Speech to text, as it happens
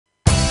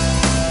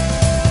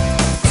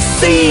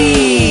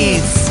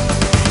Seeds.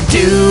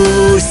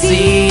 Do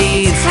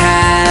seeds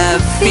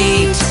have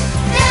feet?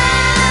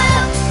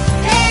 No,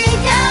 they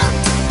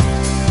don't.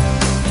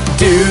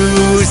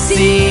 Do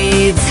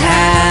seeds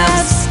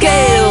have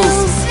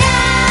scales?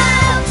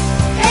 No,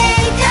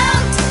 they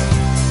don't.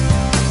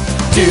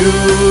 Do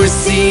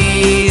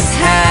seeds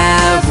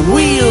have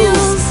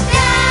wheels?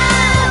 No,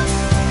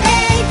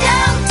 they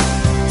don't.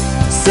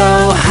 So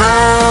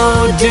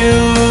how do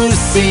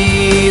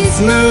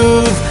seeds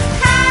move?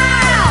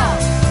 How?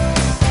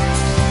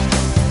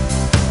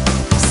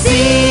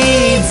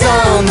 Seeds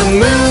on the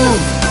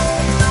move.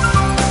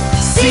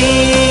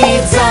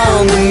 Seeds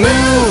on the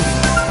move.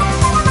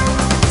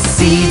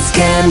 Seeds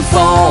can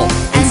fall,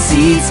 and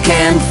seeds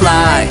can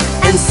fly,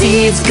 and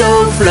seeds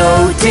go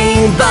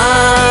floating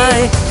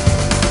by.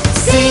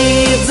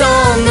 Seeds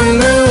on the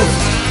move.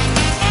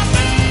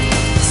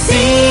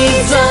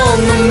 Seeds on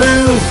the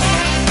move.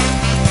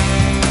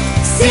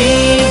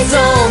 Seeds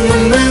on the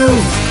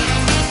move.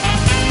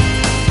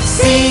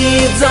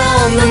 Seeds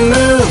on the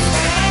move.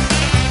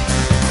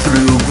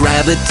 Through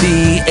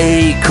gravity,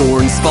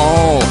 acorns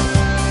fall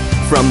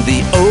from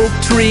the oak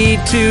tree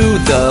to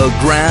the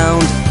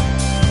ground.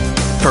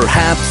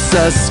 Perhaps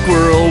a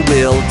squirrel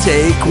will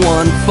take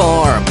one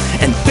farm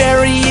and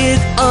bury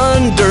it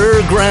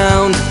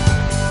underground.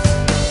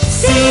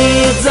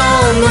 Seeds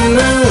on the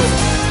move.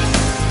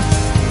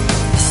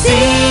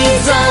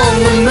 Seeds on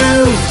the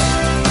move.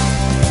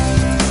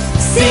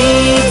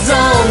 Seeds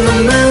on the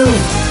move.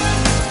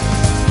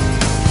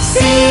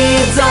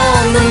 Seeds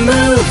on the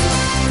move.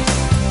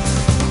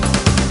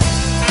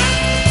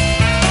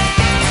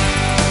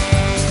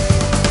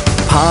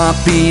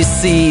 Poppy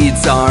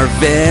seeds are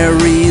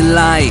very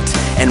light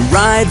and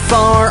ride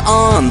far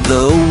on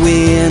the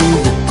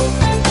wind.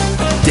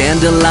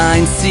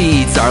 Dandelion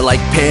seeds are like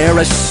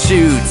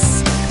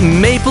parachutes.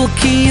 Maple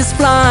keys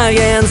fly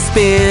and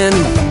spin.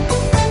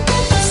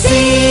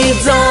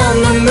 Seeds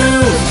on the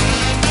move.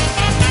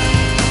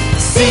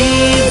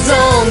 Seeds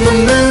on the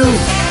move.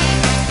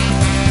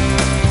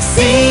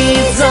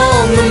 Seeds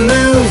on the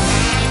move.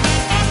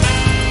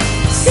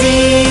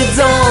 Seeds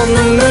on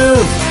the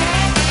move.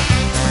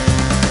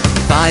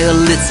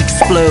 Violets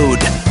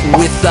explode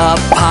with a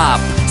pop,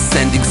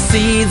 sending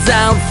seeds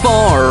out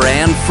far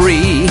and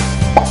free.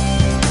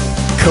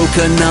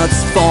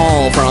 Coconuts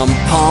fall from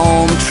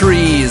palm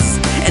trees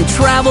and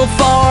travel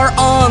far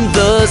on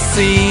the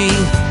sea.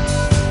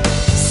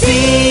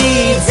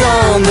 Seeds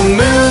on the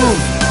move.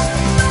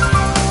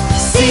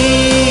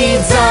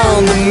 Seeds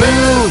on the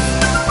move.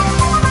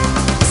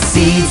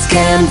 Seeds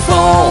can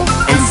fall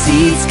and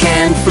seeds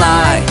can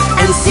fly,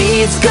 and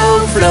seeds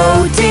go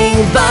floating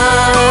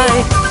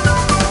by.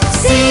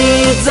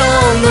 Seeds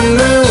on the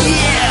move.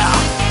 Yeah!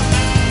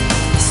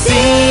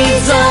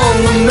 Seeds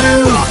on the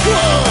move. Rock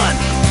on!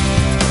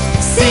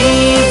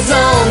 Seeds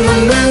on the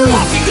move.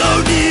 Off you go,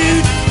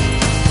 dude!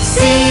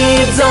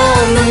 Seeds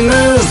on the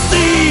move.